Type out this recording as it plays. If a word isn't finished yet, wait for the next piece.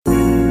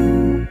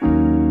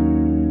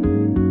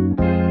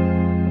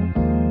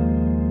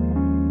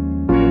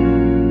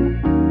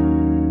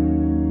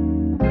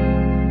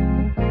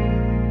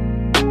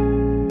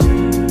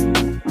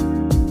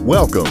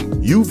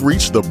Welcome. You've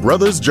reached the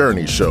Brothers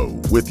Journey Show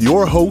with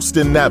your host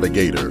and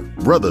navigator,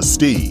 Brother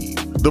Steve.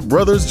 The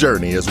Brothers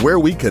Journey is where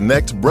we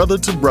connect brother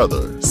to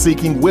brother,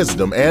 seeking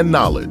wisdom and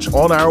knowledge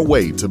on our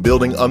way to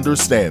building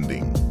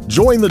understanding.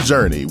 Join the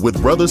journey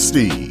with Brother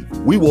Steve.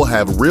 We will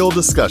have real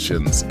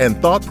discussions and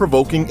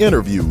thought-provoking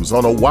interviews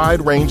on a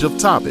wide range of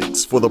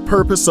topics for the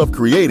purpose of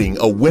creating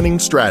a winning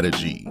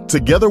strategy.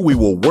 Together we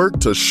will work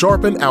to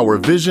sharpen our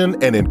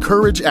vision and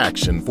encourage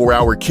action for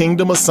our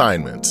kingdom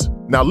assignment.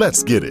 Now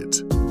let's get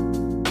it.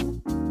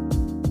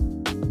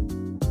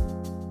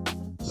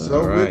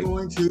 So we're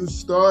going to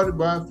start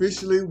by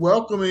officially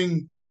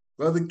welcoming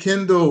Brother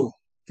Kendal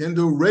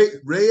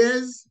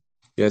Reyes.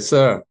 Yes,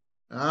 sir.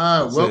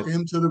 Welcome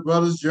him to the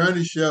Brothers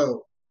Journey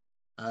Show.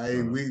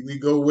 We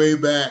go way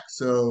back.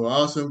 So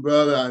awesome,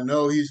 brother. I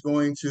know he's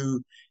going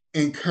to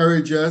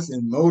encourage us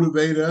and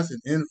motivate us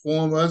and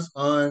inform us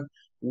on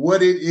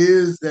what it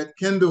is that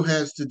Kendal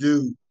has to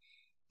do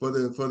for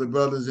the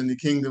brothers in the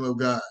kingdom of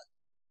God.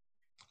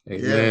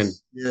 Amen.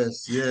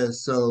 Yes.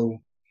 So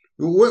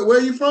where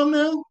are you from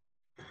now?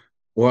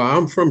 Well,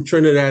 I'm from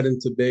Trinidad and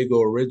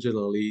Tobago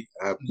originally.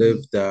 I've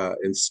lived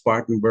in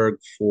Spartanburg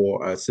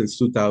for since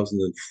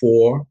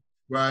 2004.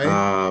 Right.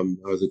 I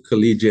was a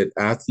collegiate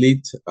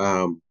athlete.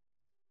 I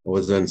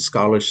was on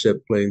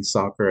scholarship playing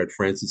soccer at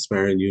Francis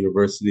Marion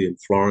University in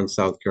Florence,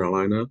 South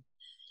Carolina.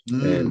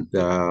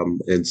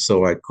 And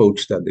so I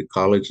coached at the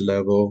college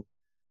level,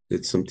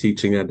 did some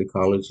teaching at the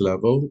college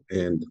level,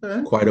 and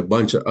quite a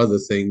bunch of other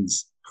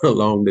things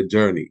along the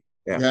journey.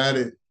 Yeah. Got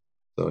it.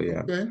 So,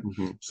 yeah. Okay.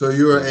 So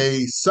you're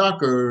a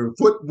soccer,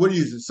 what do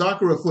you use?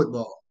 Soccer or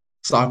football?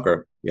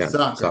 Soccer. Yeah.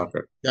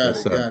 Soccer. Got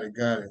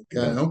it.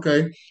 Yeah.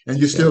 Okay. And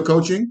you're still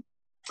coaching?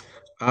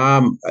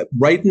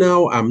 Right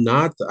now I'm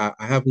not. I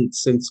haven't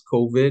since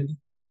COVID.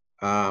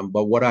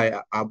 But what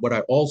I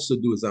also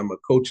do is I'm a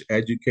coach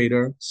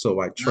educator. So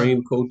I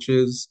train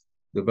coaches,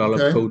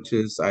 develop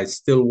coaches. I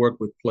still work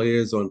with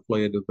players on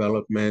player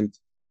development,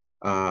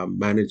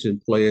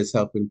 managing players,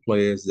 helping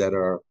players that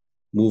are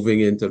moving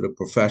into the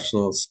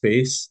professional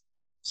space.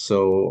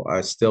 So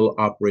I still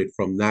operate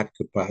from that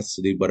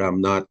capacity, but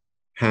I'm not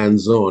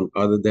hands-on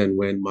other than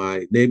when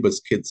my neighbor's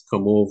kids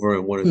come over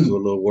and want to do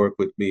a little work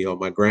with me or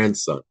my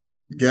grandson.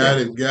 Got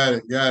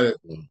it.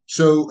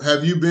 So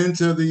have you been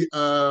to the,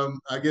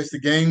 I guess the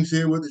games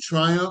here with the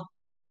Triumph?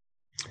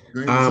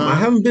 I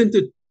haven't been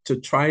to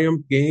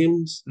Triumph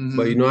games,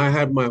 but I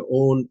had my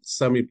own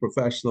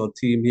semi-professional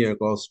team here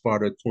called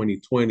Sparta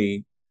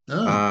 2020.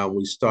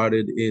 We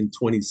started in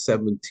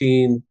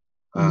 2017.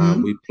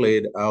 We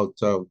played out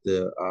of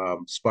the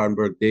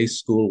Spartanburg Day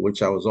School,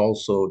 which I was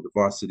also the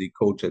varsity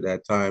coach at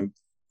that time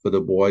for the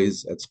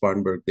boys at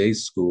Spartanburg Day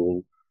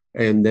School.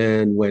 And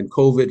then when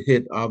COVID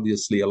hit,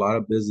 obviously a lot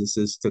of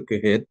businesses took a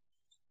hit,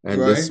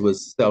 and this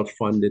was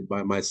self-funded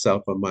by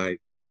myself and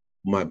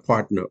my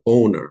partner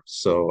owner.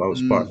 So I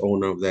was part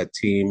owner of that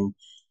team.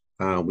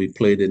 We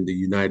played in the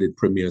United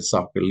Premier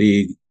Soccer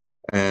League,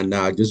 and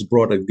just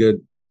brought a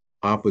good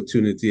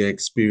opportunity and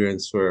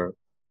experience for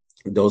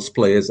those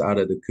players out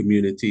of the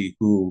community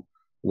who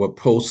were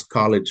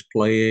post-college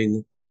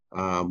playing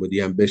with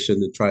the ambition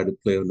to try to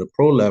play on the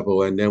pro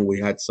level. And then we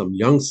had some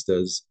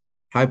youngsters,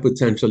 high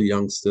potential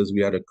youngsters.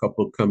 We had a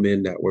couple come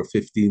in that were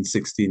 15,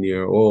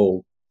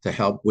 16-year-old to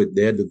help with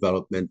their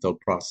developmental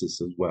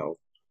process as well.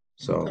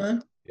 So,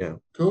 yeah.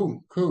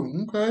 Cool.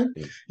 Okay.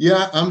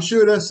 Yeah, I'm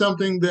sure that's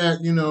something that,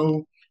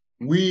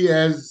 we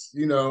as,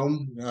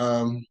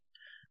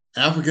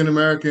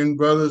 African-American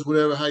brothers,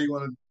 whatever, how you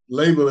want to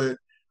label it,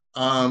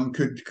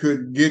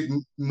 could get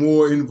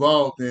more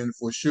involved in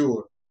for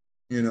sure,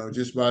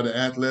 just by the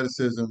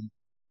athleticism,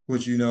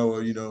 which,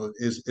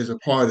 is a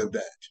part of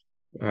that.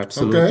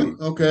 Absolutely.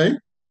 Okay.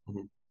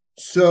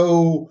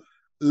 So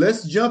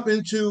let's jump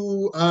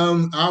into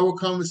our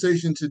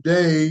conversation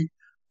today.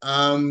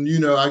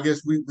 I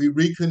guess we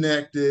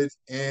reconnected,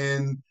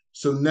 and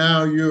so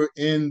now you're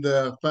in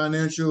the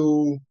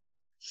financial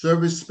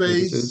service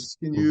space.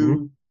 Can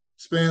you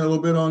expand a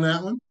little bit on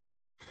that one?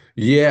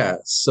 Yeah,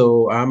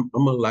 so I'm a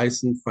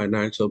licensed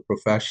financial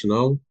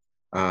professional.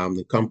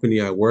 The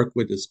company I work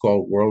with is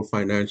called World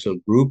Financial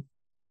Group,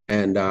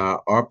 and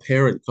our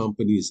parent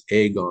company is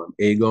Aegon.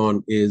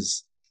 Aegon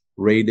is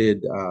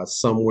rated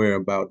somewhere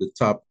about the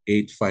top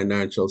 8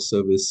 financial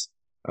service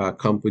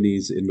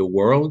companies in the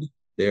world.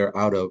 They're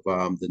out of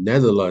the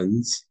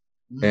Netherlands,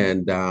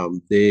 and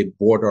they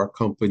bought our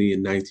company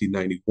in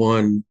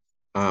 1991.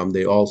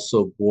 They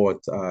also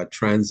bought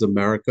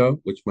Transamerica,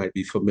 which might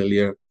be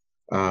familiar,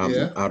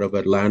 out of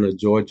Atlanta,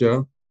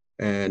 Georgia.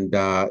 And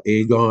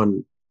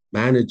Aegon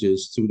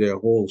manages through their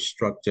whole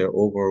structure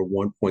over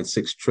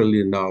 $1.6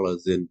 trillion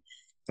in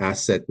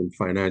asset and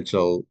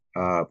financial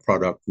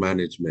product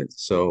management.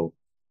 So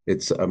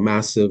it's a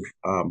massive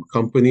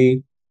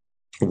company.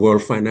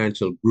 World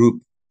Financial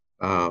Group,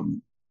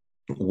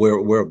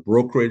 we're a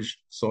brokerage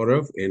sort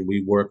of, and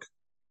we work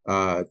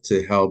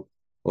to help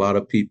a lot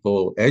of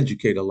people,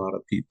 educate a lot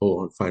of people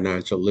on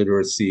financial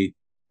literacy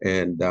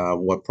and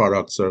what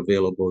products are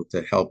available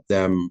to help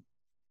them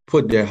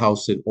put their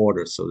house in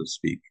order, so to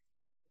speak.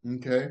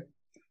 Okay.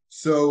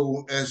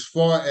 So as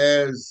far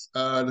as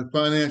the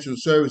financial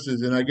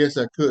services, and I guess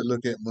I could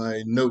look at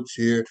my notes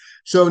here.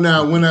 So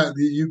now, when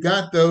you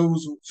got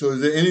those, so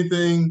is there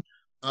anything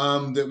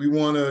that we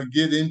want to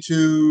get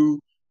into?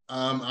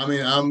 I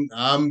mean,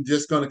 I'm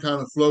just going to kind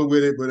of flow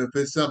with it, but if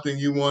it's something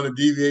you want to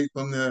deviate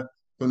from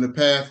the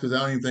path, because I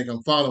don't even think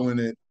I'm following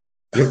it,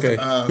 Okay.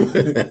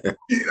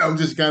 I'm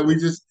just kind of we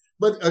just.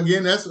 But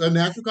again, that's a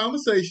natural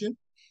conversation.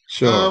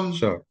 Sure,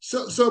 sure.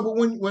 But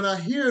when I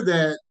hear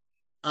that.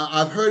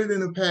 I've heard it in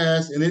the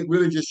past, and it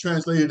really just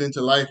translated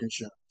into life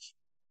insurance.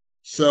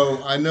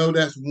 So I know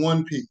that's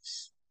one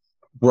piece.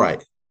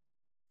 Right.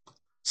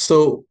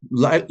 So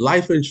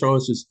life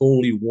insurance is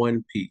only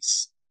one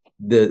piece.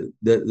 The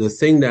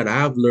thing that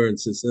I've learned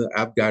since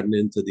I've gotten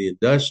into the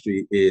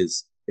industry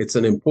is it's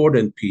an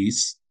important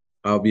piece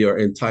of your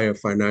entire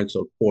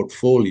financial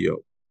portfolio.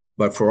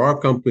 But for our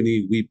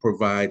company, we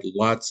provide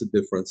lots of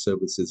different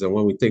services. And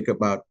when we think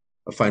about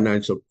a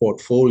financial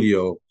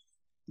portfolio,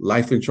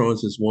 life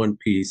insurance is one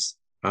piece,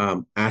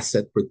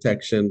 asset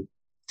protection,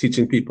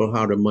 teaching people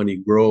how the money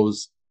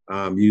grows,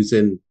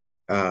 using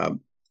um,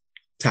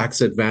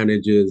 tax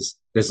advantages.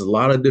 There's a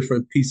lot of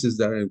different pieces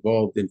that are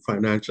involved in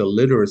financial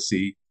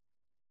literacy,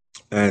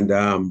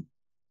 and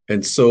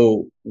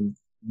so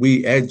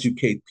we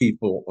educate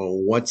people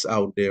on what's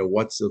out there,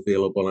 what's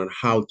available, and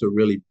how to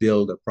really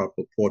build a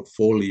proper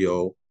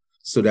portfolio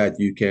so that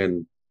you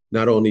can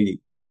not only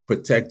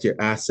protect your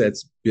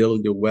assets,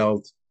 build your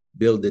wealth,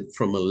 build it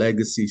from a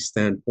legacy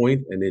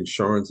standpoint, and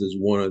insurance is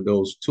one of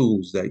those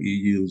tools that you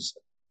use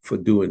for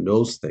doing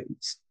those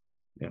things.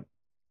 Yeah.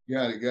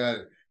 Got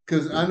it.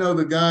 Because I know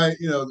the guy,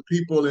 the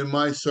people in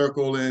my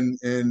circle and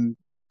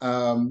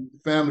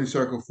family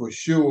circle for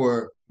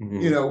sure.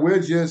 Mm-hmm. We're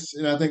just,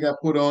 and I think I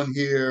put on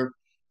here,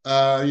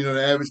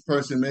 the average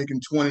person making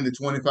 $20 to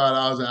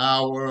 $25 an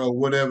hour or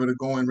whatever the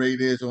going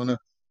rate is on an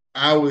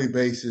hourly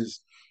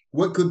basis.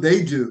 What could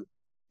they do?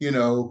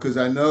 Because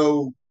I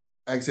know,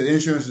 like I said,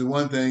 insurance is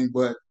one thing,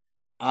 but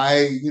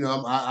I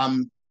know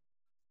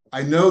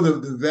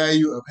the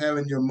value of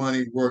having your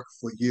money work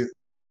for you.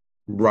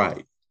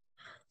 Right.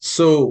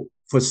 So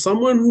for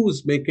someone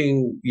who's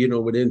making,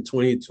 within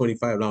 $20 to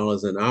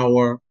 $25 an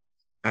hour,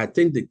 I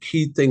think the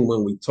key thing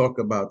when we talk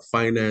about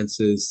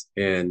finances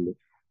and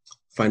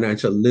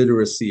financial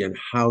literacy and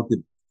how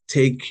to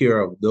take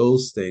care of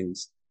those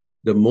things,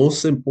 the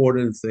most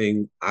important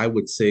thing I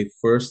would say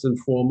first and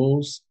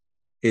foremost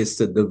is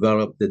to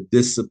develop the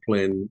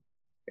discipline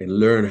and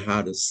learn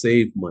how to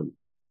save money.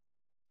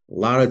 A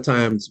lot of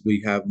times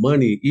we have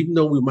money, even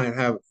though we might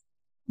have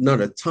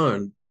not a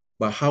ton,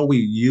 but how we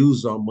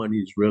use our money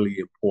is really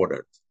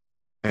important.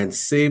 And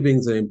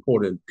savings are an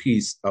important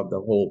piece of the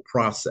whole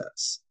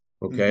process.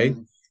 Okay.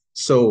 Mm-hmm.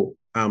 So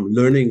I'm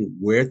learning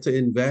where to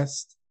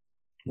invest,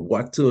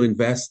 what to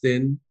invest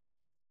in.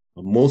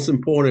 Most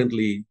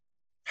importantly,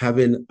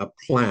 having a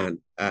plan,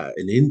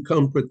 an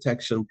income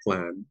protection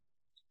plan.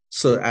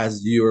 So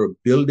as you're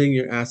building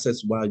your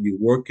assets while you're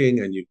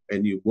working and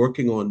you're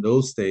working on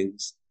those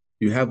things,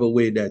 you have a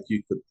way that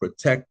you could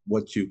protect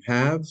what you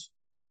have,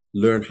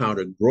 learn how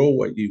to grow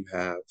what you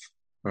have,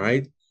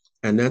 right?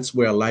 And that's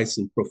where a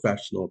licensed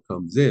professional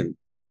comes in.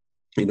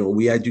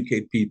 We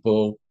educate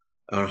people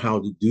on how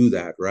to do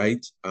that,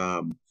 right?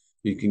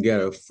 You can get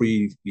a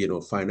free,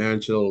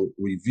 financial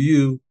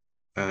review.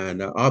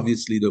 And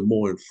obviously, the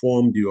more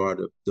informed you are,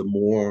 the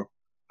more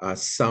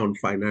sound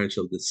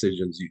financial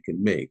decisions you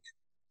can make.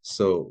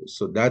 So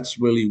that's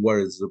really what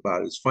it's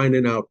about, is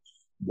finding out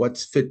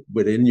what's fit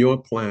within your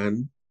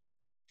plan,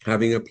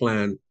 having a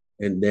plan,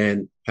 and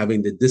then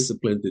having the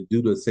discipline to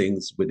do the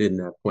things within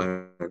that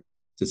plan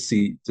to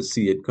see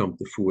it come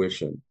to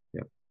fruition.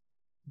 Yeah.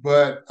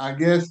 But I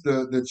guess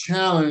the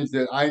challenge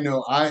that I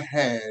know I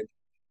had,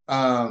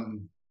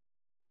 um,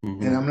 and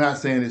Mm-hmm. I'm not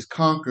saying it's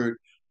conquered,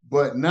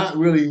 but not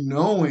really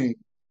knowing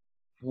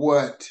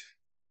what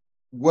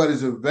what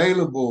is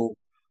available.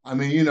 I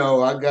mean,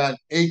 I got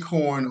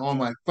Acorn on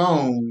my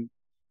phone,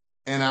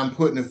 and I'm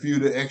putting a few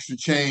to extra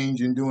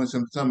change and doing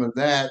some of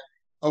that.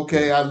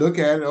 Okay, Yeah. I look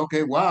at it.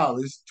 Okay, wow,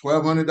 it's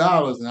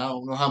 $1,200, and I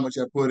don't know how much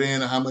I put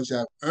in or how much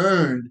I've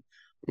earned,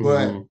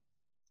 but Mm-hmm.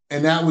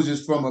 and that was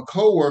just from a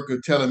coworker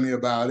telling me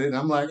about it. And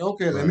I'm like,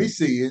 okay, let me Right.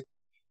 see it.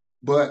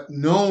 But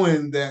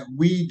knowing that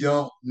we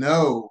don't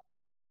know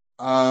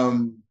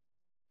um,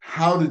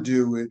 how to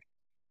do it,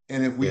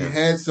 and if we Yeah.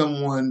 had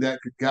someone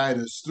that could guide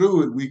us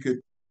through it, we could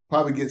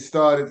probably get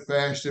started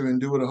faster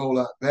and do it a whole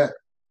lot better.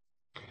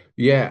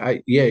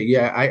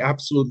 I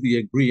absolutely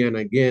agree. And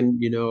again,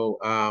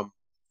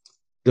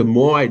 the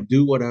more I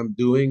do what I'm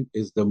doing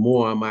is the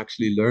more I'm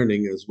actually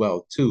learning as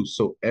well too.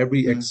 So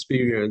every Mm-hmm.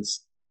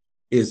 experience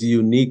is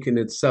unique in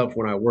itself.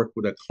 When I work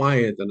with a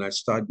client and I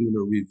start doing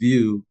a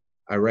review,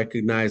 I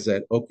recognize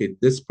that, okay,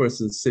 this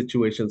person's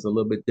situation is a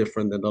little bit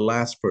different than the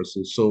last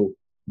person. So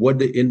what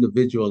the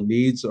individual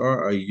needs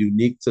are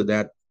unique to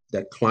that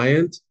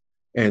client.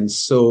 And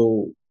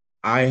so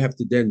I have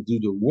to then do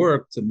the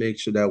work to make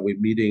sure that we're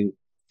meeting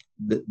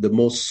the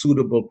most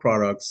suitable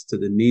products to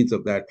the needs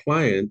of that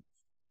client.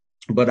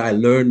 But I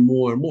learn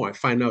more and more. I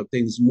find out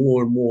things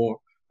more and more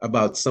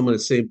about some of the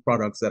same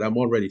products that I'm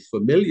already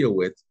familiar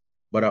with,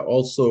 but I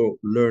also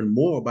learn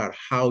more about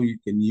how you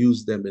can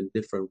use them in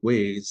different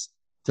ways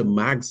to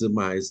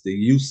maximize the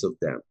use of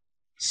them.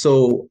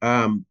 So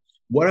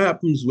what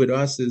happens with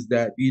us is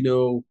that,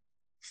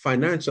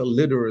 financial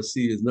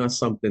literacy is not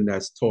something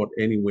that's taught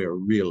anywhere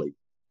really.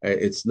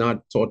 It's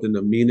not taught in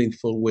a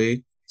meaningful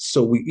way.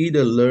 So we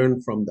either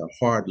learn from the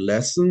hard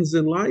lessons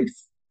in life,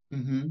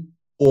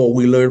 or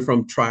we learn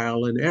from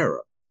trial and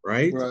error,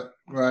 right?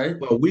 Right.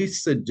 But we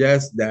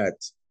suggest that,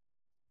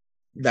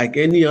 like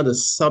any other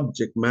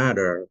subject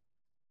matter,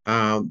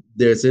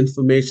 there's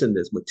information,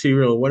 there's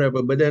material,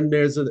 whatever, but then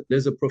there's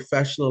a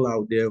professional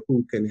out there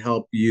who can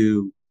help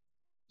you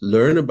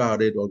learn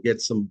about it or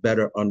get some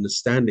better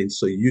understanding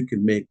so you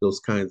can make those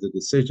kinds of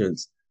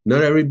decisions.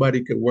 Not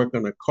everybody can work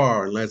on a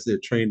car unless they're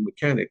trained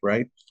mechanic,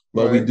 right?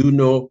 But we do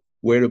know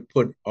where to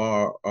put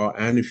our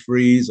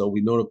antifreeze, or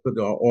we know to put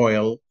our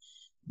oil.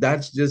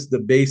 That's just the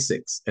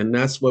basics. And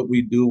that's what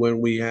we do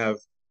when we have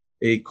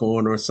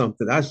Acorn or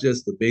something. That's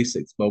just the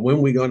basics. But when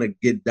we're going to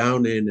get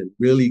down in and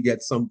really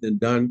get something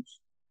done,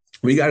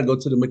 we got to go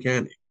to the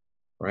mechanic,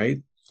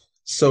 right?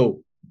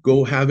 So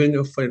go having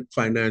a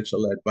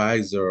financial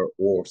advisor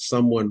or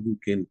someone who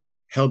can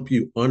help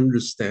you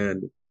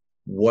understand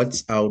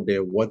what's out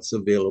there, what's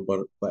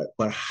available,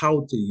 but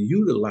how to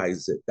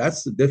utilize it.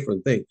 That's the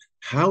different thing.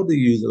 How to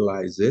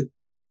utilize it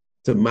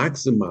to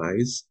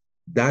maximize,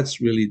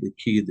 that's really the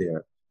key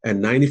there.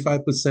 And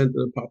 95% of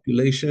the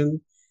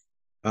population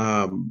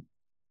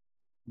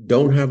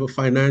don't have a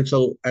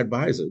financial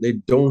advisor. They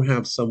don't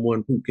have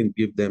someone who can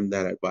give them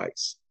that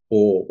advice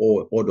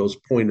or those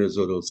pointers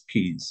or those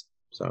keys.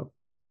 So,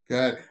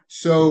 got it.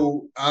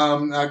 So,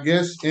 I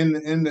guess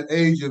in the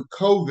age of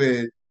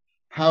COVID,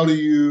 how do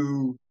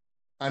you?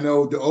 I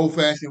know the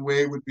old-fashioned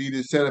way would be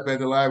to set up at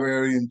the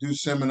library and do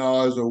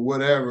seminars or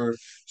whatever.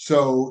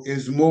 So,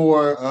 is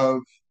more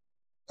of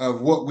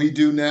what we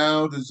do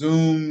now the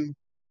Zoom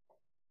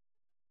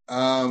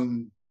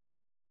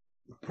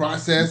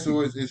process,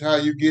 or is how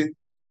you get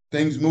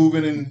things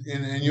moving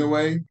in your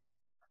way?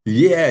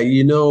 Yeah,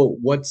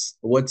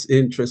 what's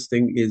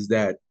interesting is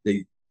that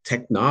the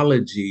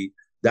technology,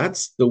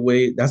 that's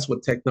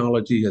what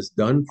technology has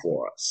done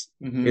for us.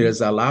 It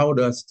has allowed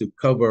us to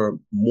cover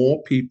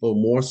more people,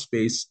 more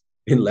space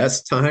in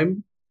less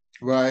time.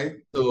 Right.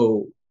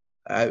 So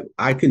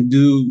I can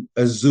do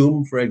a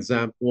Zoom, for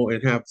example,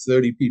 and have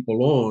 30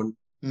 people on,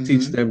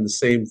 teach them the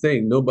same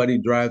thing. Nobody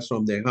drives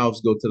from their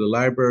house, go to the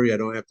library. I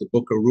don't have to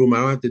book a room. I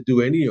don't have to do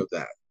any of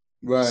that.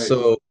 Right.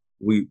 So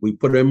we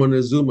put them on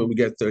a Zoom and we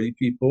get 30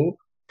 people,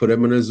 put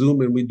them on a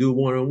Zoom and we do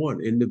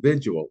one-on-one,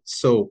 individual.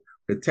 So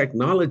the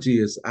technology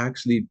has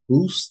actually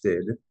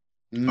boosted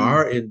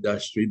our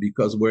industry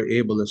because we're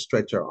able to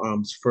stretch our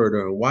arms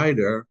further and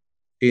wider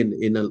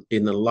in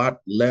a lot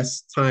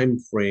less time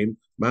frame.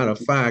 Matter of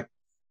fact,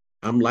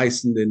 I'm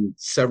licensed in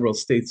several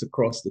states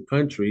across the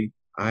country.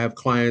 I have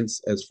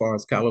clients as far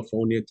as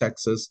California,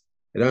 Texas.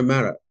 It doesn't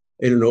matter.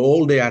 In an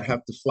old day, I'd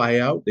have to fly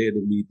out there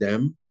to meet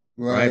them.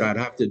 Right. I'd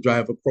have to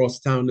drive across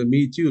town to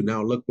meet you.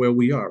 Now look where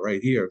we are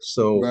right here.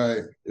 So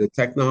the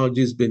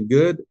technology has been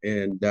good,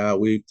 and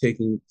we've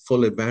taken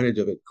full advantage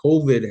of it.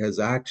 COVID has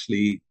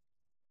actually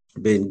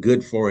been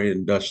good for our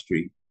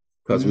industry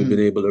because we've been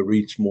able to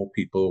reach more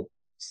people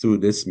through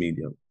this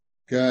medium.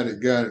 Got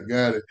it.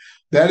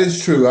 That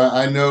is true.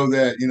 I know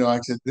that, like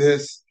I said,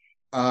 this,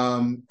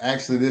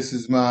 actually, this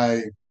is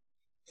my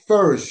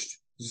first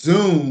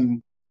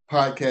Zoom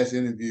podcast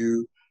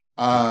interview,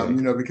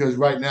 because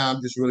right now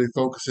I'm just really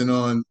focusing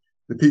on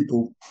the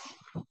people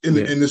in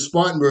the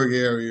Spartanburg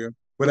area,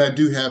 but I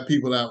do have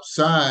people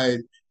outside,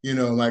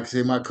 like I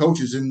say, my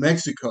coach is in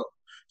Mexico.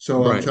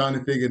 So I'm trying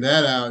to figure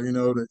that out,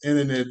 the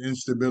internet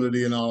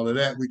instability and all of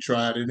that. We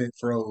tried it, it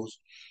froze.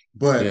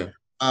 But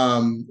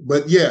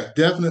yeah,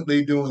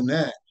 definitely doing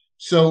that.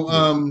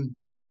 So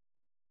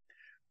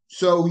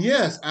so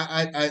yes,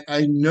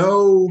 I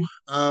know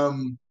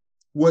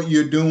what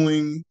you're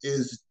doing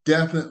is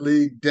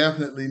definitely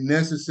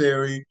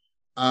necessary.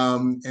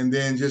 And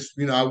then just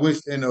I wish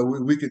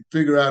we could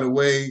figure out a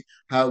way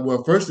how.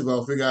 Well, first of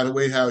all, figure out a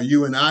way how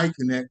you and I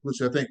connect,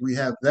 which I think we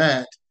have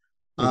that.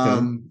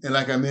 And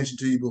like I mentioned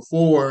to you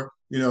before,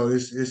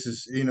 this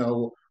is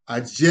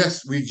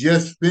we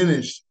just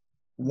finished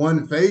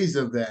one phase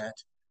of that,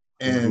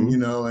 and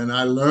and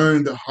I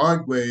learned the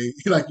hard way,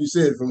 like you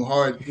said, from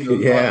hard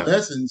hard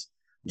lessons.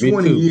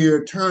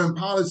 20-year term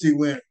policy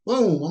went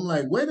boom. I'm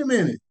like, wait a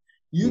minute,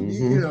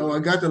 I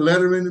got the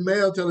letter in the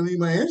mail telling me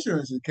my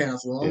insurance is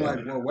canceled. I'm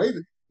like, well, wait,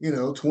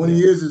 20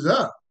 years is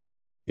up.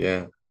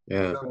 Yeah.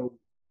 So,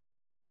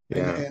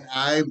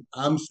 and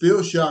I'm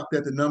still shocked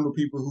at the number of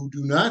people who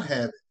do not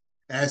have it,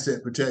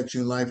 asset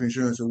protection, life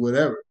insurance, or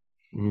whatever.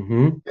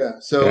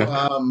 Yeah. So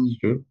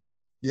true.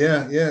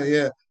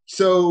 Yeah.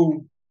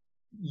 So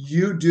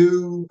you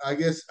do, I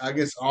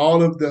guess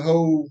all of the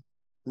whole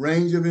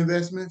range of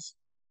investments.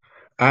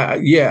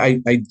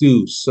 I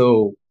do.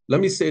 So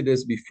let me say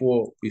this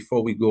before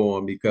we go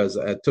on, because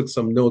I took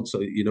some notes,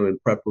 in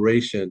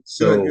preparation.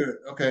 So Good.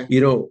 Okay.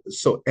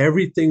 so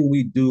everything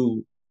we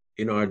do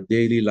in our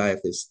daily life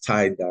is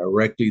tied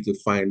directly to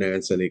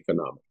finance and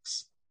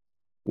economics.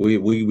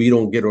 We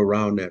don't get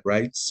around that,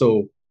 right?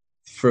 So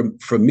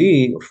for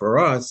me, for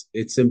us,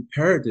 it's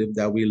imperative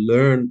that we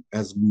learn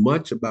as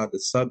much about the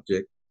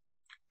subject,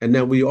 and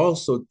then we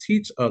also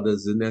teach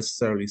others the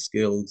necessary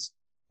skills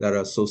that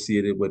are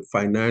associated with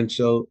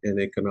financial and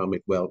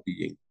economic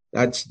well-being.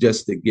 That's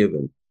just a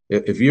given.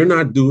 If you're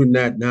not doing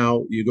that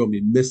now, you're going to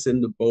be missing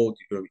the boat.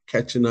 You're going to be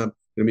catching up.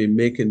 You're going to be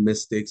making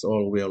mistakes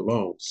all the way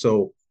along.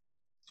 So,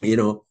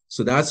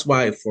 so that's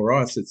why for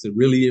us, it's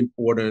really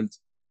important,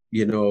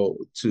 to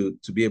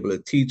be able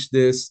to teach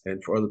this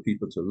and for other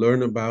people to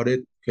learn about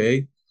it.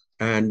 Okay.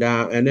 And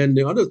then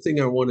the other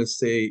thing I want to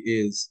say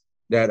is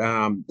that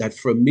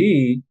for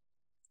me,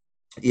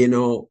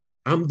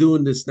 I'm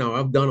doing this now.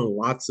 I've done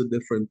lots of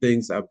different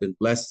things. I've been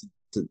blessed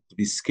to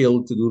be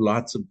skilled to do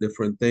lots of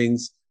different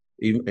things.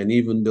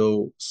 Even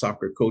though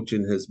soccer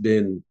coaching has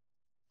been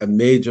a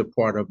major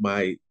part of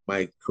my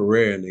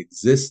career and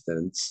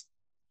existence,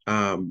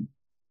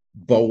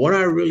 but what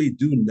I really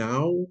do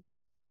now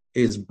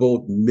is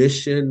both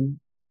mission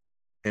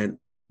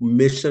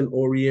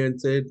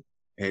oriented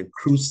and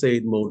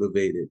crusade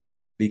motivated.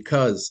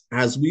 Because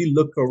as we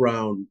look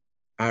around,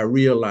 I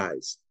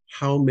realize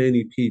how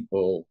many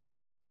people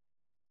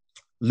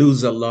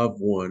lose a loved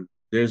one.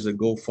 There's a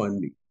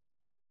GoFundMe,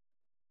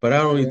 but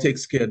that only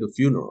takes care of the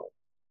funeral.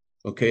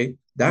 Okay,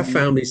 that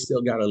family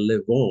still got to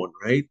live on,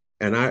 right?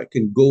 And I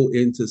can go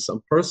into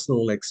some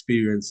personal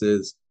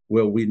experiences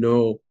where we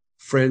know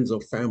friends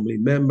or family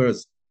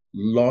members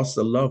lost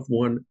a loved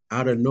one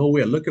out of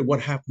nowhere. Look at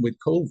what happened with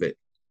COVID.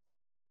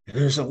 And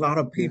there's a lot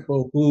of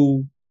people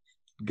who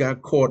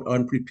got caught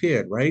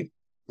unprepared, right?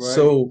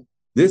 So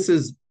this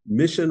is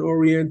mission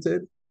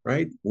oriented,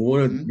 right? We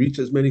want to reach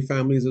as many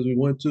families as we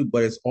want to,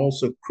 but it's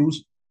also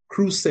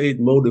crusade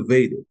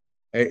motivated.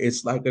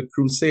 It's like a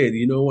crusade.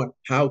 You know what?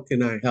 How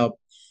can I help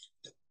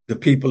the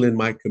people in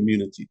my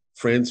community,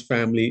 friends,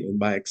 family, and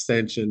by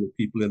extension, the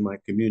people in my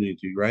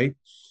community, right?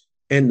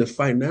 And the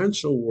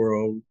financial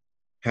world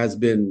has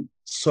been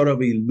sort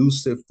of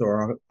elusive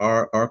to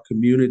our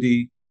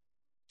community.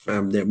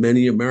 There are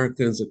many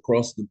Americans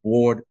across the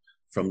board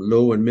from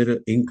low and middle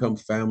income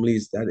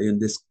families that are in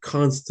this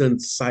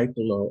constant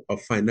cycle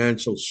of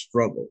financial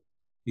struggle,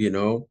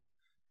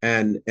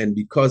 and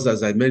because,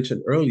 as I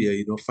mentioned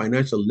earlier,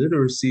 financial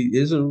literacy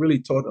isn't really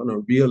taught on a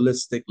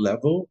realistic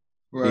level,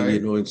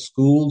 in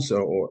schools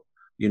or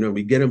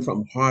we get them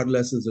from hard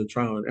lessons and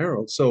trial and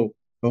error. So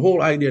the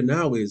whole idea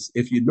now is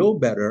if you know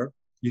better,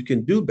 you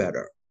can do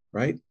better,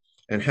 right?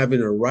 And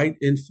having the right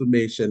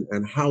information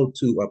and how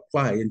to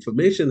apply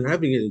information,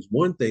 having it is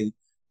one thing,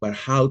 but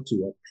how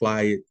to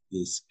apply it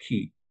is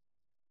key.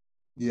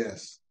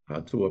 Yes. How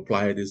to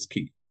apply it is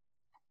key.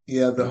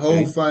 Yeah, the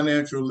whole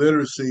financial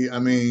literacy, I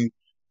mean,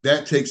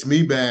 that takes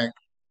me back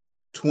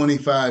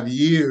 25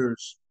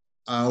 years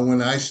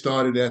when I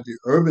started at the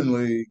Urban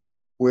League,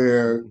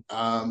 where,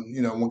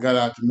 we got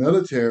out the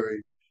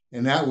military,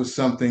 and that was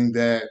something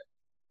that,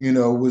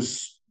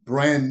 was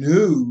brand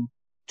new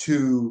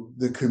to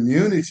the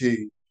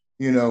community,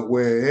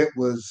 where it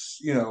was,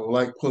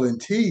 like pulling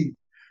teeth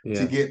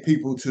to get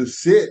people to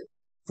sit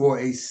for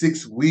a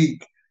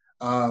 6-week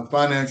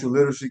financial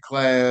literacy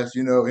class,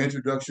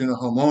 introduction to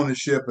home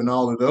ownership and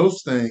all of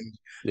those things.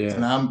 Yeah.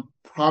 And I'm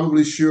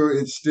probably sure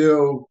it's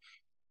still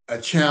a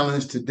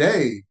challenge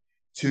today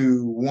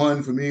to,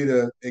 one, for me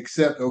to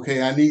accept,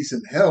 okay, I need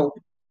some help,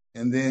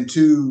 and then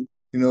two,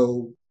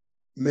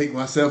 make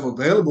myself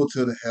available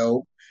to the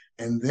help,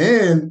 and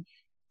then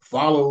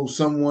follow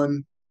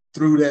someone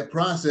through that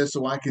process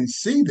so I can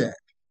see that.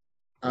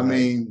 I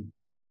mean,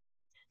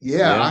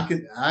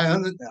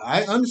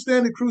 I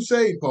understand the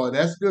crusade part.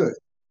 That's good.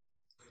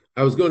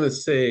 I was going to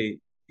say,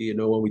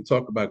 when we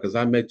talk about, because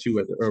I met you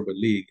at the Urban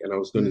League, and I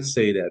was going to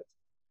say that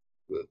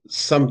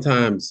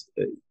sometimes,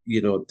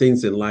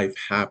 things in life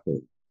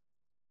happen.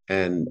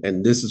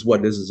 And this is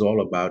what this is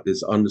all about,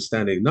 is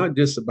understanding not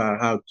just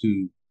about how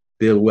to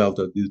build wealth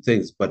or do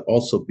things, but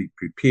also be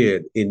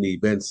prepared in the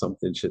event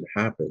something should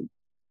happen.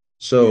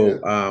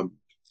 So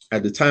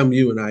at the time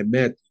you and I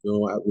met,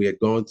 we had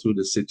gone through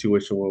the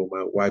situation where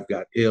my wife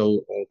got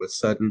ill all of a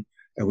sudden.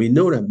 And we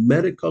know that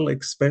medical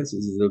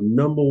expenses is the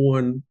number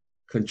one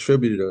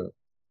contributor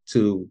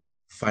to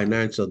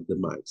financial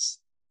demise.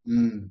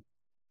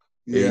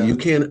 Yeah. You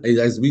can't,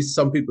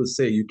 some people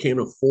say, you can't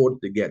afford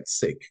to get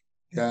sick.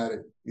 Got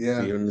it.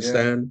 Yeah. You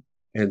understand?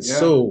 Yeah. And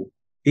so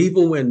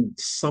even when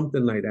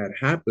something like that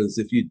happens,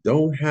 if you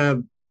don't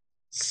have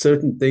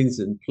certain things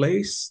in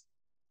place,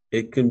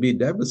 it can be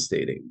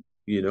devastating,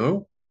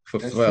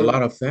 for a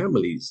lot of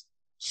families.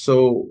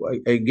 So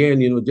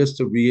again, just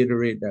to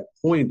reiterate that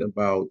point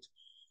about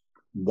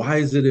why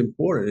is it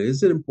important?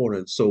 Is it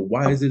important? So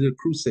why is it a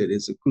crusade?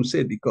 It's a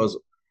crusade because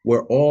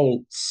we're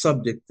all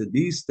subject to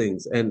these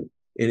things. And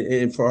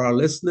for our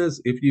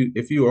listeners, if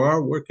you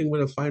are working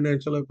with a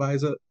financial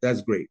advisor,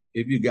 that's great.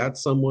 If you got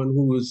someone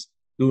who is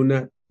doing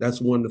that,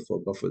 that's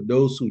wonderful. But for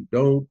those who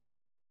don't,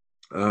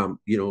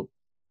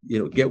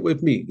 get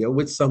with me, get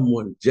with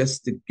someone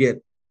just to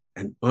get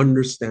an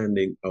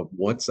understanding of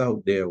what's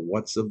out there,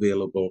 what's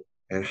available,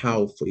 and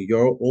how for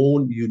your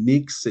own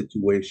unique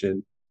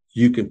situation,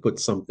 you can put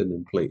something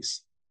in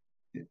place.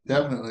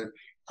 Definitely.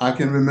 I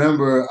can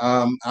remember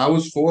I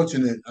was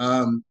fortunate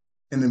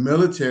in the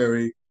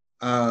military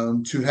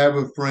to have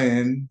a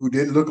friend who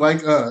didn't look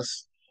like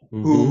us,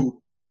 Mm-hmm.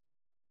 who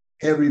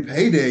every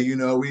payday,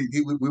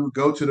 we would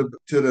go to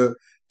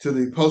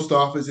the post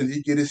office and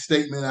he'd get his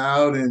statement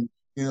out and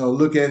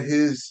look at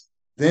his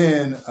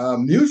then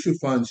mutual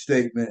fund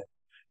statement,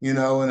 and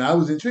I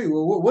was intrigued.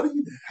 Well, what are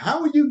you?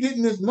 How are you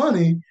getting this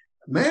money,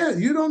 man?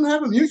 You don't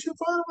have a mutual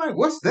fund? I'm like,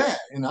 what's that?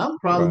 And I'm Right.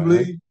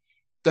 probably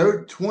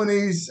third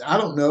 20s, I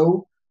don't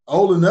know,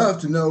 old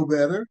enough to know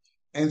better.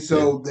 And Yeah.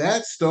 so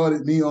that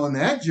started me on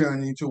that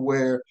journey to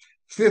where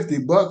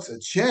 $50 a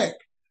check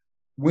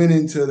went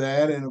into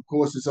that. And of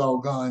course, it's all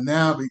gone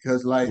now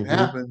because life Mm-hmm.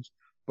 happens.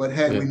 But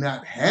had we Yeah.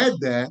 not had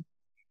that,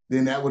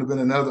 then that would have been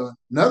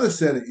another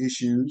set of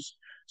issues.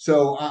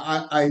 So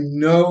I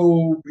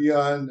know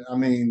beyond, I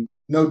mean,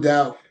 no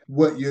doubt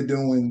what you're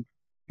doing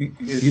You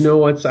is know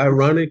what's crucial.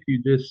 ironic?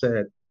 You just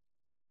said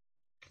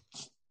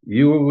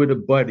you were with a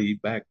buddy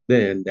back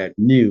then that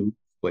knew,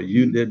 but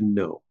you Mhm. didn't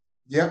know.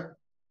 Yep,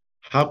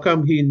 How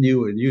come he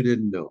knew and you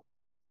didn't know?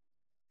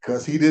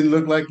 because he didn't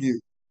look like you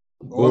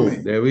or Boom, me.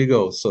 there we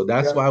go. So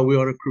that's Yep. why we're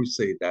on a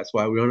crusade. That's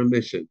why we're on a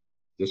mission.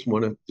 Just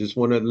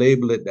wanna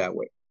label it that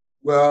way.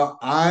 Well,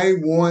 I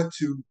want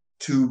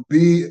to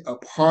be a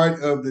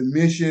part of the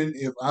mission.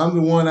 If I'm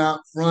the one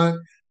out front,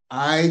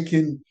 I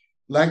can,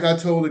 like I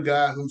told a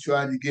guy who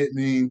tried to get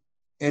me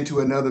into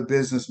another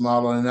business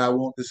model, and I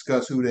won't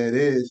discuss who that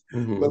is, but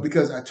Mm-hmm.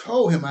 because I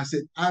told him, I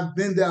said, I've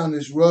been down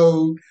this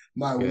road,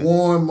 my Yeah,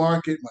 warm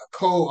market, my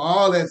cold,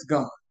 all that's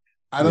gone.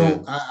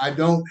 yeah, I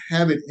don't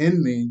have it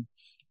in me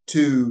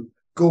to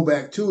go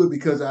back to it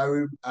because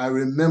I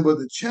remember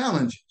the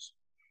challenges.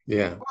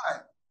 yeah.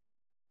 But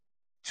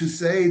to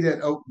say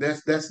that, oh,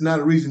 that's not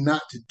a reason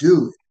not to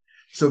do it.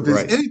 So if there's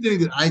Right. anything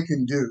that I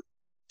can do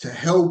to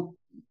help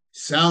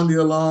sound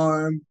the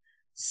alarm,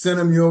 send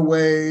them your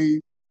way,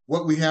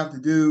 what we have to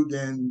do,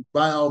 then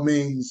by all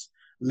means,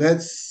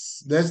 let's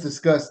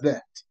discuss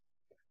that.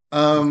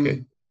 Okay.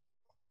 Um,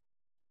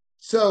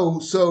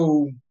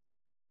 so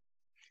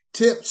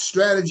tips,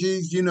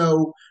 strategies,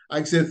 like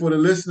I said, for the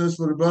listeners,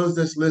 for the brothers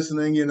that's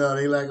listening,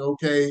 they like,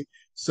 okay,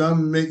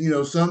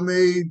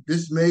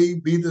 this may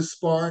be the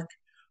spark,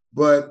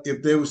 but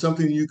if there was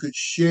something you could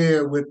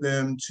share with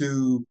them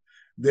to,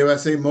 dare I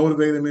say,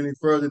 motivate them any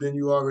further than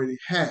you already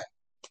had.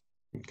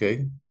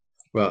 Okay.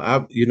 Well,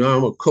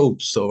 I'm a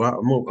coach, so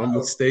I'm gonna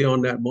Uh-oh. stay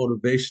on that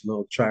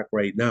motivational track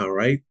right now,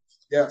 right?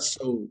 Yeah.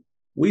 So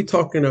we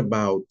talking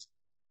about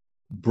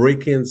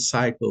breaking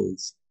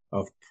cycles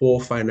of poor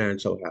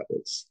financial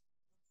habits,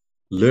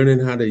 learning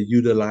how to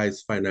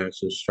utilize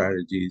financial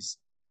strategies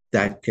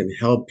that can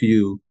help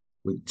you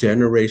with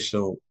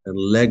generational and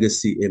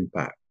legacy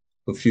impact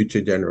for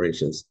future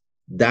generations.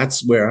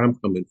 That's where I'm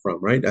coming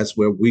from, right? That's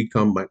where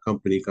my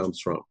company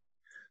comes from.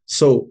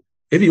 So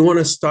if you want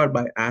to start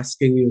by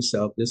asking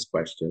yourself this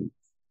question,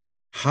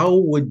 how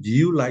would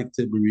you like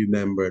to be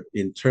remembered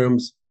in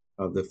terms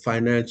of the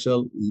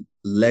financial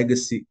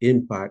legacy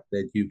impact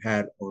that you've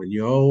had on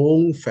your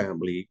own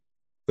family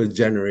for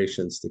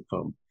generations to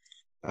come?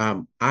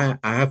 I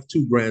have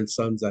two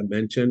grandsons I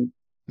mentioned.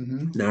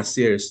 Mm-hmm.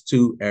 Nasir is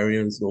two.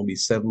 Arian's going to be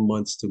 7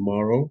 months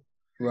tomorrow.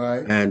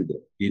 Right. And,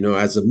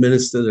 as a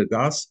minister of the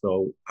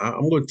gospel,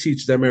 I'm going to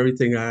teach them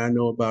everything I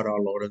know about our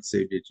Lord and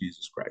Savior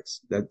Jesus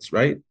Christ. That's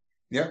right.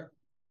 Yep.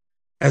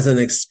 As an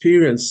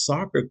experienced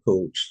soccer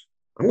coach,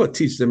 I'm going to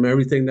teach them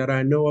everything that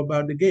I know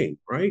about the game,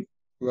 right?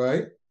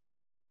 Right.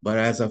 But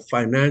as a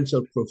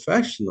financial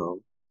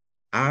professional,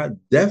 I'll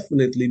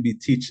definitely be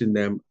teaching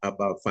them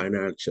about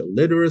financial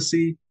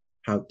literacy,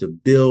 how to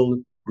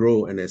build,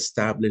 grow, and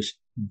establish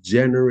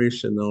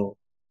generational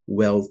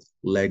wealth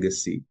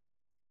legacy.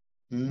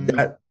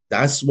 Mm.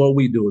 That's what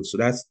we do. So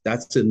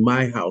that's in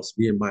my house,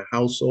 me and my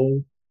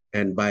household,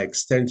 and by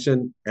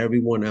extension,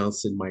 everyone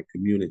else in my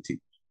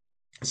community.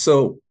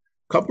 So,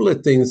 a couple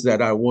of things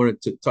that I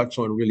wanted to touch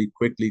on really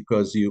quickly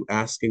because you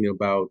asking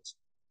about,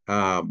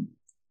 um,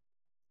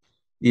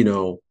 you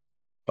know,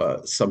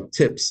 some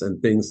tips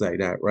and things like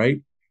that, right?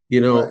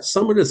 Right.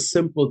 Some of the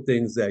simple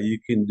things that you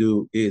can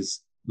do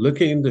is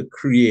looking to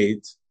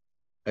create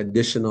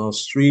additional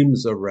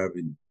streams of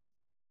revenue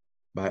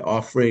by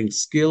offering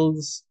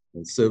skills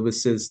and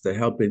services to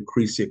help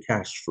increase your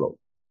cash flow.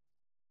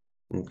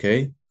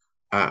 Okay.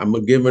 I'm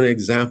gonna give an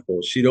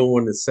example. She don't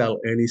want to sell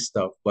any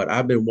stuff, but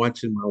I've been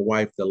watching my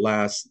wife the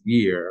last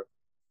year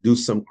do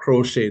some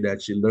crochet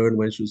that she learned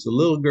when she was a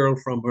little girl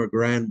from her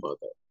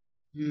grandmother.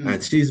 And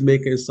Mm. she's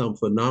making some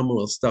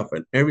phenomenal stuff.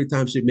 And every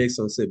time she makes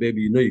some, I say,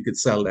 baby, you could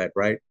sell that,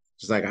 right?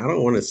 She's like, I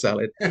don't want to sell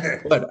it.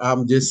 But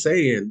I'm just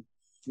saying,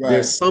 Right.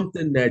 there's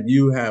something that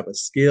you have a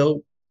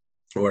skill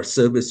or a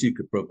service you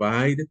could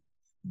provide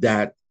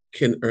that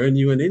can earn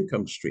you an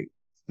income stream.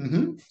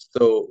 Mm-hmm.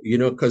 So,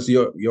 because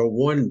your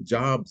one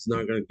job's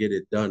not going to get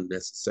it done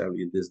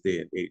necessarily in this day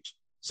and age.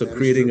 So That is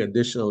creating true.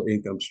 additional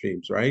income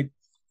streams, right?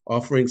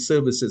 offering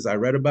services. I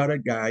read about a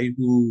guy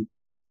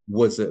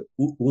who's an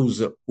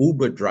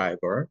Uber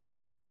driver,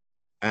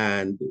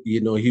 and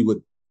he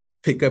would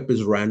pick up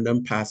his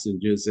random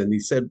passengers. And he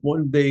said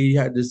one day he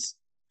had this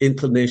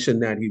inclination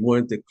that he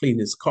wanted to clean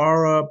his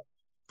car up,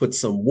 put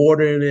some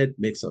water in it,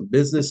 make some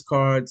business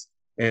cards,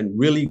 and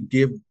really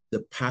give the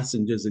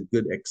passengers a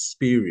good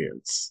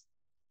experience.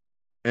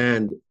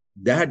 And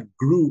that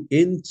grew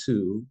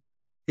into,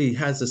 he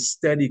has a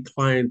steady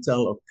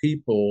clientele of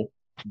people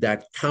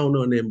that count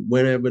on him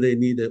whenever they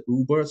need an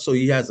Uber. So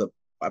he has a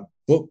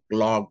book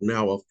log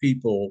now of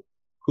people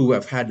who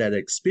have had that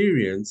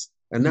experience.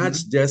 And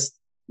that's just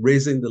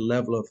raising the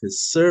level of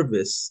his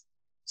service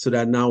so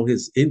that now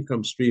his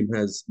income stream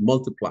has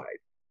multiplied,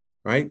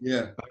 right?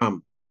 Yeah.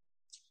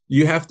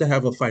 You have to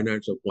have a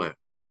financial plan.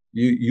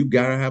 You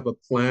gotta have a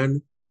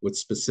plan with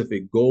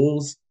specific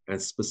goals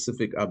and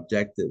specific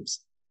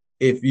objectives.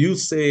 If you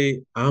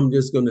say, I'm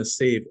just gonna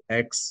save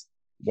X,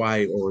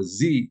 Y, or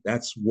Z,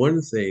 that's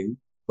one thing.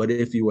 But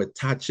if you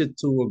attach it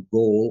to a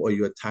goal or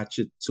you attach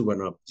it to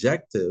an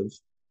objective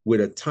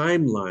with a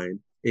timeline,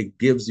 it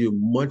gives you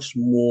much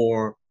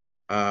more,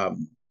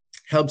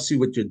 helps you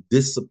with your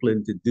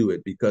discipline to do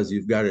it because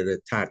you've got it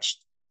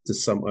attached to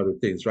some other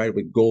things, right?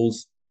 With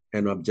goals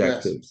and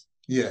objectives.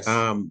 Yes.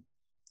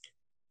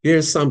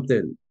 Here's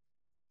something.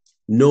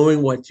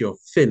 Knowing what your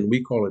FIN,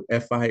 we call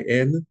it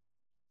FIN,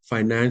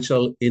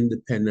 financial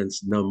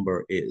independence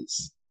number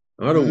is.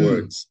 In other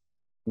words,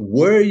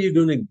 where are you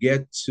going to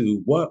get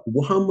to?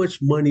 How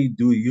much money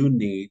do you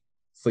need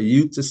for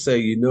you to say,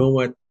 you know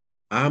what,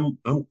 I'm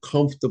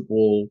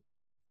comfortable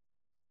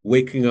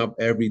waking up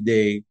every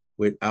day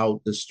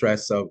without the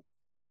stress of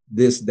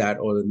this, that,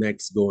 or the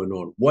next going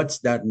on? What's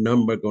that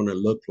number going to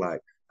look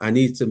like? I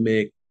need to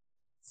make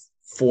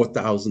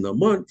 4,000 a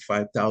month,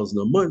 5,000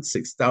 a month,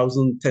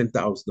 6,000,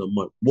 10,000 a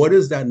month. What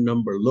does that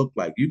number look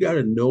like? You got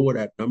to know what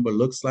that number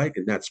looks like,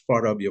 and that's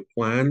part of your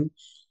plan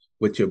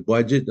with your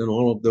budget and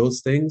all of those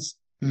things.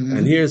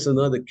 And here's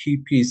another key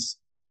piece: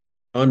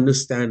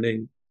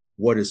 understanding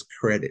what is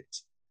credit.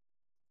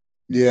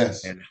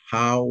 Yes. And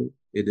how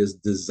it is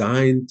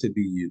designed to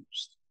be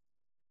used.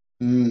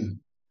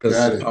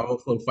 Because it's a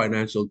powerful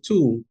financial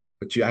tool,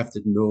 but you have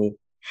to know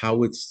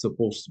how it's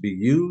supposed to be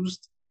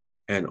used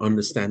and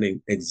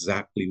understanding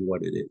exactly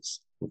what it is.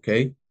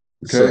 Okay.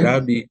 So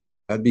that'd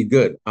be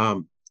good.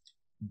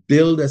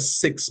 Build a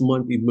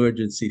 6-month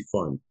emergency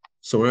fund.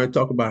 So when I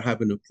talk about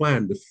having a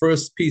plan, the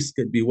first piece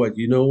could be what,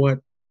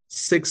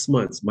 6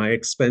 months, my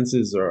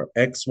expenses are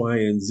X, Y,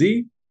 and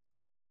Z.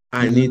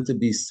 I need to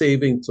be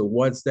saving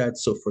towards that.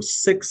 So for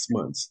 6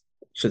 months,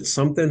 should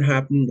something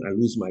happen, I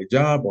lose my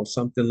job or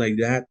something like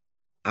that,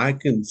 I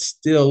can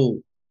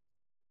still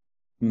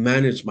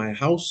manage my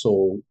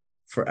household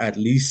for at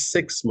least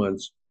 6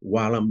 months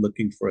while I'm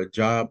looking for a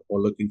job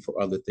or looking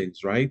for other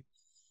things, right?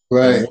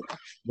 Right.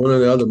 One of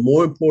the other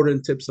more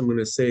important tips I'm going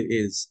to say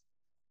is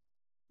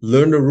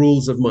learn the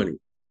rules of money,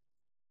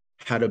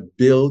 how to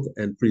build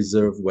and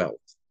preserve wealth.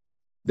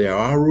 There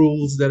are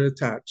rules that are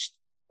attached,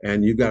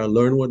 and you got to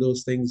learn what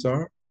those things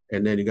are,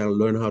 and then you got to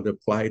learn how to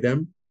apply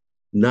them,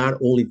 not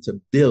only to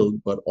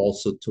build, but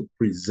also to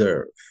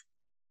preserve.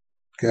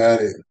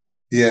 Got it.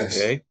 Yes.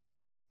 Okay.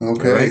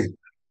 Right.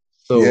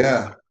 So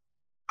yeah,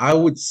 I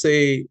would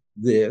say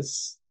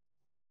this.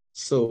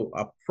 So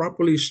a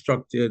properly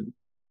structured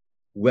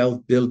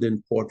wealth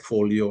building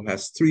portfolio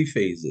has 3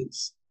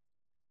 phases.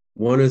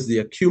 One is the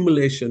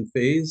accumulation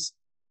phase.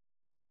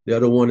 The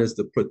other one is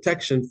the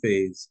protection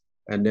phase.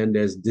 And then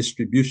there's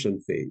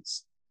distribution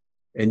phase.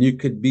 And you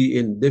could be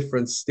in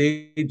different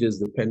stages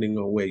depending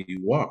on where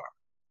you are.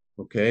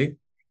 Okay.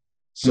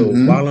 So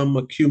while I'm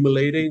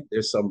accumulating,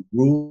 there's some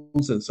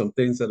rules and some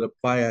things that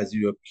apply as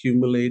you're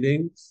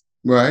accumulating.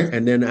 Right.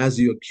 And then as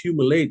you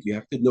accumulate, you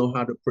have to know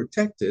how to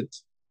protect it.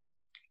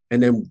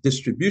 And then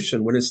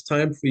distribution, when it's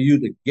time for you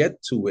to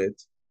get to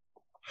it,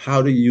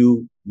 how do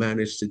you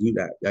manage to do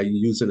that? Are you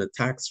using a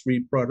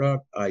tax-free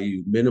product? Are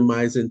you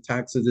minimizing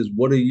taxes?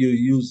 What are you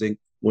using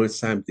when it's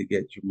time to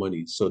get your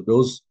money? So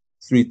those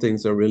 3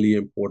 things are really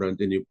important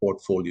in your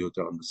portfolio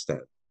to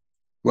understand.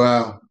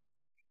 Wow.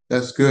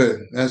 That's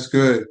good. That's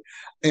good.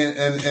 And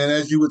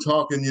as you were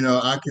talking,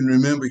 I can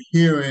remember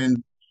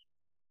hearing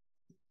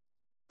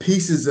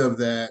pieces of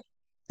that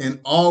and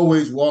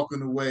always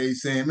walking away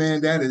saying,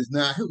 man, that is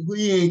not,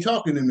 he ain't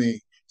talking to me.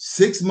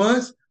 6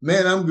 months,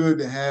 man, I'm good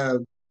to have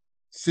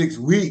 6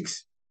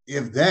 weeks,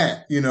 if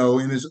that,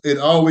 and it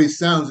always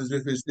sounds as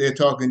if they're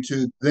talking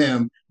to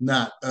them,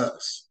 not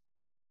us.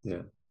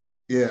 Yeah.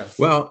 Yeah.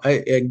 Well,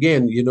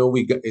 again,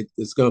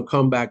 it's going to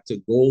come back to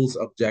goals,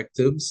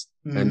 objectives,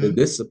 and the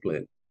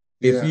discipline.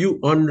 If you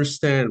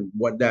understand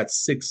what that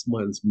 6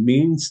 months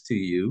means to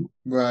you,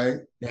 right,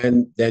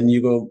 then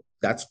you go,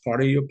 that's part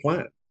of your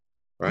plan,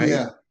 right?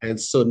 Yeah. And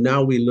so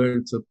now we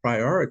learn to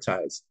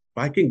prioritize. If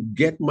I can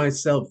get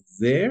myself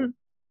there,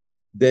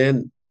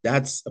 then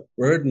that's a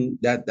burden,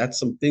 that's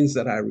some things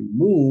that I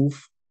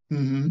remove.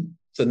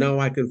 So now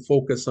I can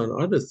focus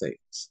on other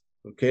things.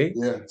 Okay.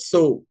 Yeah.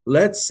 So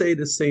let's say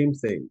the same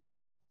thing.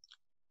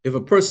 If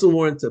a person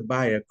wanted to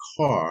buy a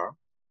car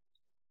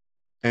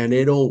and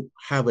they don't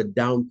have a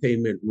down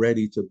payment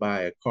ready to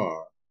buy a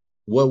car,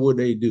 what would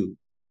they do?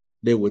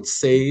 They would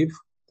save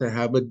to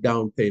have a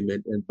down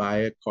payment and buy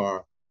a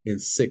car in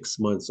 6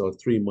 months or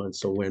 3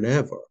 months or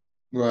whenever.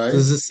 So Right.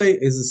 it's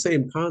the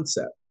same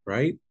concept,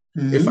 right?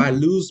 If I Mm-hmm.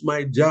 lose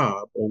my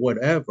job or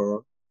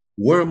whatever,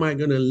 where am I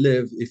going to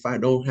live if I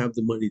don't have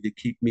the money to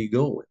keep me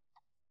going?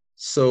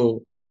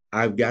 So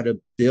I've got to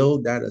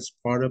build that as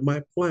part of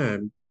my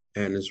plan,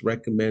 and it's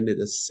recommended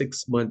a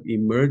 6 month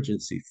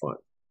emergency fund.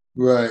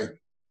 Right.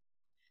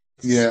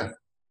 Yeah.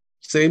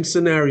 Same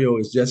scenario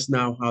is just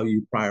now how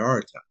you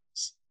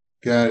prioritize.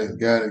 Got it.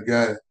 Got it.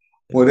 Got it.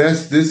 Well,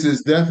 this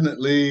is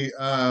definitely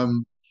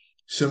some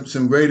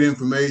great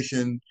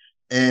information,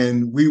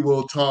 and we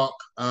will talk.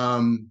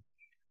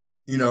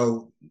 You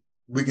know,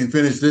 we can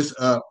finish this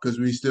up because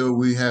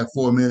we have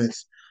 4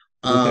 minutes.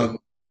 Okay. Um,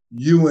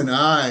 you and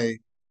I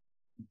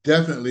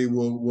definitely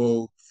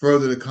will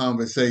further the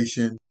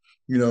conversation.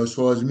 You know, as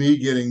far as me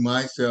getting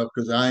myself,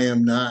 because I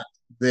am not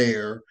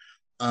there,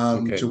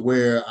 Okay. to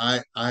where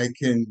I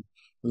can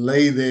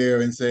lay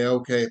there and say,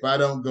 okay, if I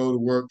don't go to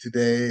work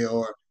today,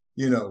 or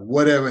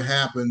whatever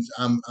happens,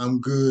 I'm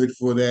good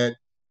for that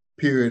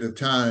period of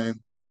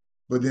time.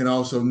 But then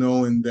also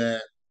knowing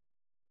that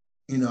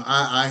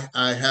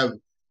I have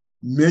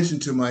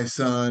mentioned to my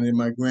son and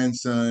my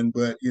grandson,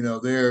 but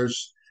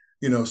there's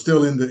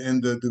still in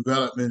the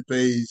development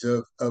phase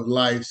of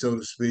life, so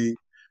to speak.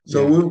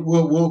 So Yeah.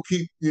 we'll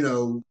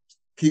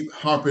keep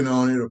harping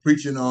on it or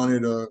preaching on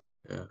it or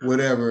Yeah.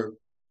 whatever.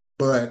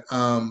 But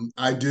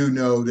I do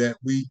know that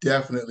we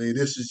definitely,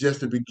 this is just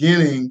the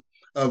beginning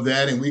of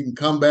that, and we can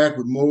come back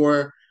with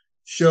more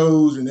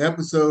shows and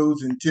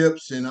episodes and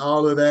tips and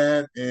all of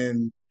that,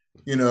 and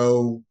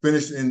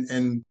finish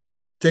and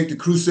take the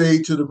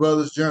crusade to the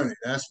brother's journey.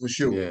 That's for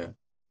sure. Yeah.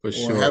 For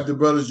Or have sure. the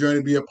brother's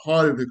journey be a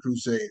part of the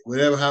crusade,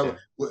 Yeah.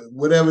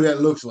 whatever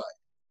that looks like.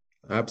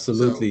 So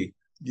Absolutely.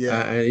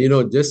 yeah,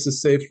 And just to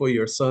say for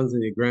your sons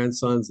and your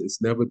grandsons,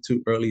 it's never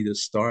too early to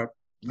start.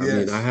 I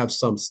mean, I yes. have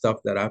some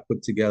stuff that I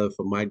put together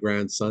for my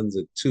grandsons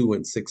at 2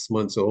 and 6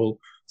 months old.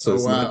 So Oh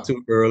it's not wow.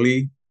 too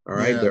early. All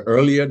right. The Yeah.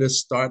 earlier to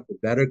start, the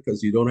better,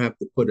 because you don't have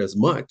to put as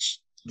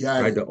much.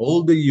 Got Right. it. The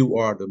older you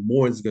are, the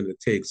more it's going to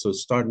take. So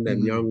starting them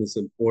Hmm. young is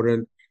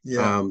important.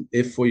 Yeah.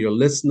 If for your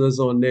listeners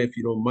on there, if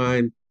you don't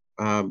mind,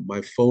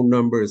 my phone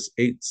number is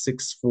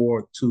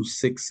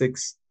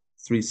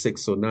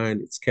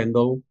 864-266-3609. It's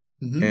Kendal.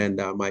 Hmm. And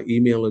my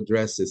email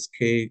address is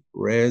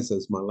kreyes,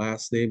 as my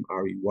last name,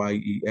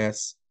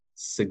 Reyes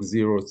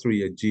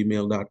 603 at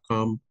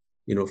gmail.com.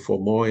 For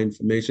more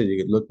information, you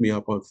can look me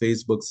up on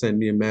Facebook, send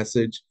me a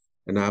message,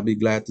 and I'll be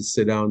glad to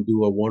sit down,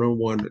 do a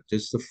one-on-one,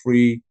 just a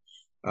free,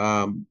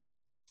 um,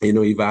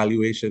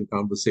 evaluation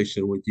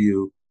conversation with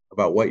you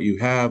about what you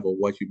have or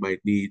what you might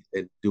need,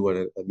 and do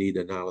a need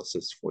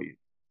analysis for you.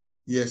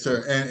 Yes,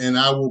 sir. And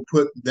I will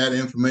put that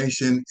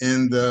information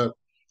in the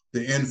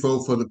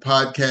info for the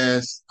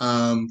podcast.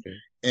 Okay.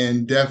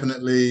 And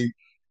definitely,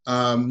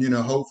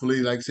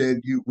 hopefully, like I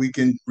said, we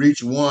can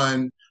reach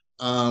one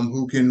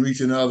who can reach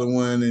another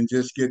one and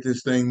just get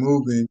this thing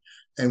moving.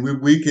 And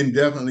we can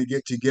definitely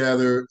get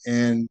together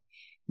and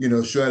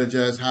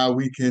strategize how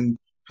we can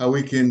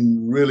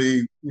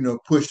really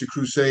push the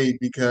crusade,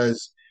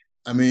 because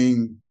I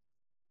mean,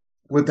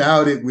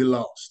 without it, we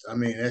lost. I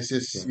mean, that's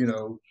just,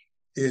 Yeah.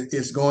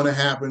 it's going to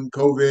happen.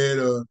 COVID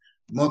or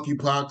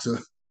monkeypox or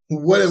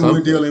whatever we're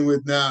Something. dealing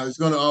with now, it's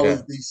going to always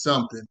Yeah. be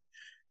something.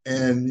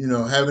 Yeah. And,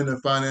 having the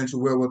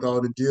financial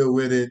wherewithal to deal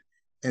with it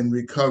and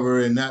recover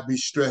and not be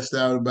stressed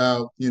out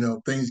about,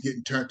 things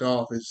getting turned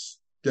off is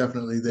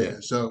definitely Yeah.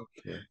 there. So,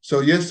 Yeah.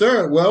 so yes,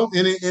 sir. Well,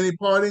 any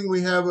parting?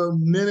 We have a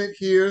minute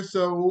here.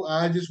 So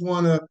I just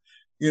want to,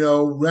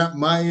 wrap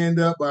my end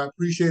up by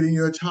appreciating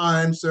your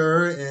time,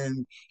 sir.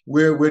 And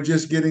we're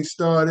just getting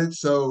started.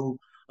 So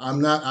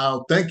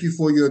I'll thank you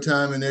for your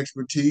time and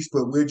expertise,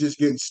 but we're just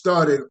getting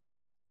started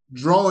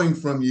drawing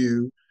from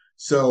you.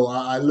 So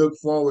I look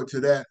forward to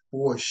that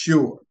for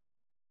sure.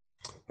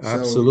 So,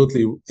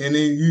 Absolutely. and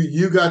then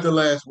you got the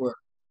last word.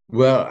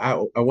 Well,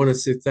 I want to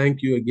say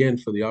thank you again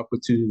for the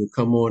opportunity to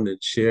come on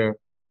and share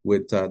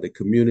with the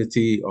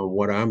community on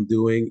what I'm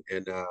doing.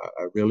 And I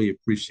really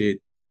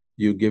appreciate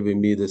you giving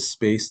me the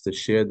space to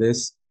share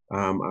this.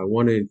 I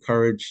want to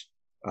encourage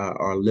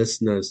our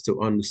listeners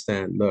to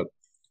understand, look,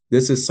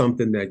 this is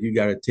something that you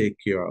got to take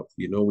care of.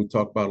 We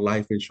talk about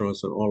life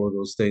insurance and all of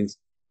those things.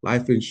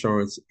 Life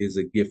insurance is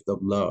a gift of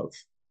love.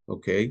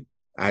 Okay.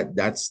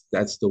 That's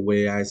the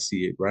way I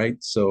see it, right?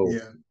 So,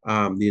 Yeah,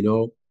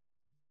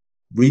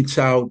 reach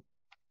out,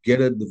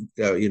 get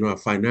a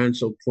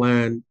financial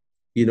plan,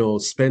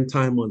 spend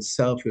time on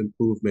self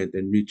improvement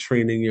and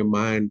retraining your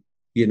mind,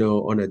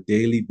 on a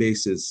daily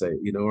basis.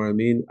 You know what I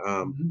mean?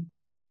 hmm,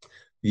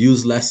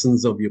 Use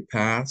lessons of your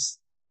past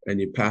and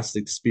your past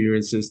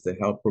experiences to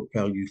help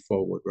propel you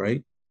forward,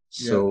 right?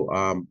 yeah.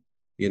 So,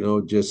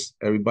 just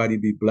everybody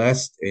be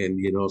blessed, and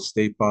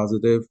stay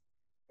positive.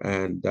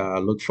 And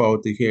look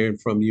forward to hearing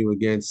from you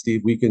again,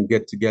 Steve. We can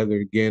get together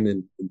again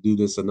and do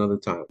this another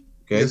time.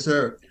 Okay. Yes,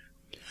 sir.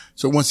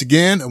 So once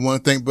again, I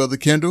want to thank Brother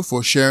Kendal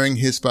for sharing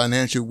his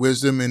financial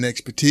wisdom and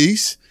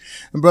expertise.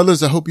 And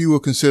brothers, I hope you will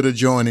consider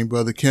joining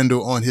Brother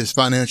Kendal on his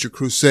financial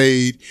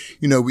crusade.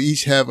 We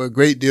each have a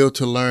great deal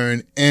to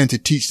learn and to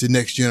teach the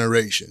next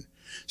generation.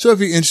 So if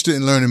you're interested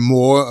in learning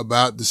more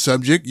about the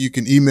subject, you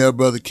can email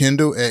Brother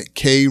Kendal at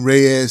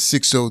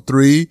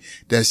kreyes603.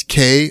 That's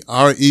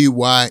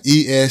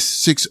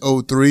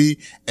KREYES603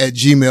 at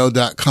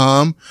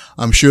gmail.com.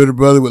 I'm sure the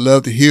brother would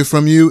love to hear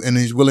from you, and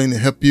he's willing to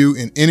help you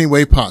in any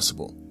way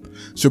possible.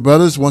 So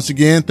brothers, once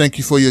again, thank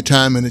you for your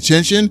time and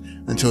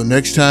attention. Until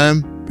next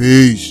time,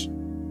 peace.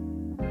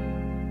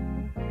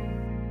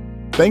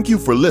 Thank you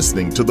for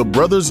listening to the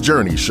Brothers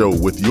Journey Show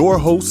with your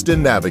host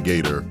and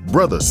navigator,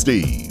 Brother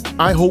Steve.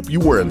 I hope you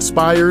were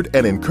inspired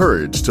and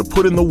encouraged to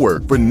put in the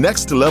work for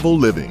next level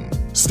living.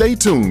 Stay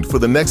tuned for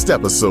the next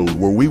episode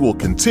where we will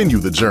continue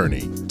the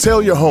journey.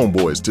 Tell your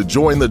homeboys to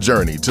join the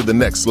journey to the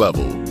next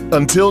level.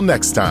 Until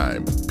next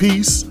time,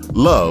 peace,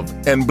 love,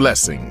 and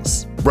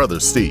blessings. Brother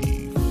Steve.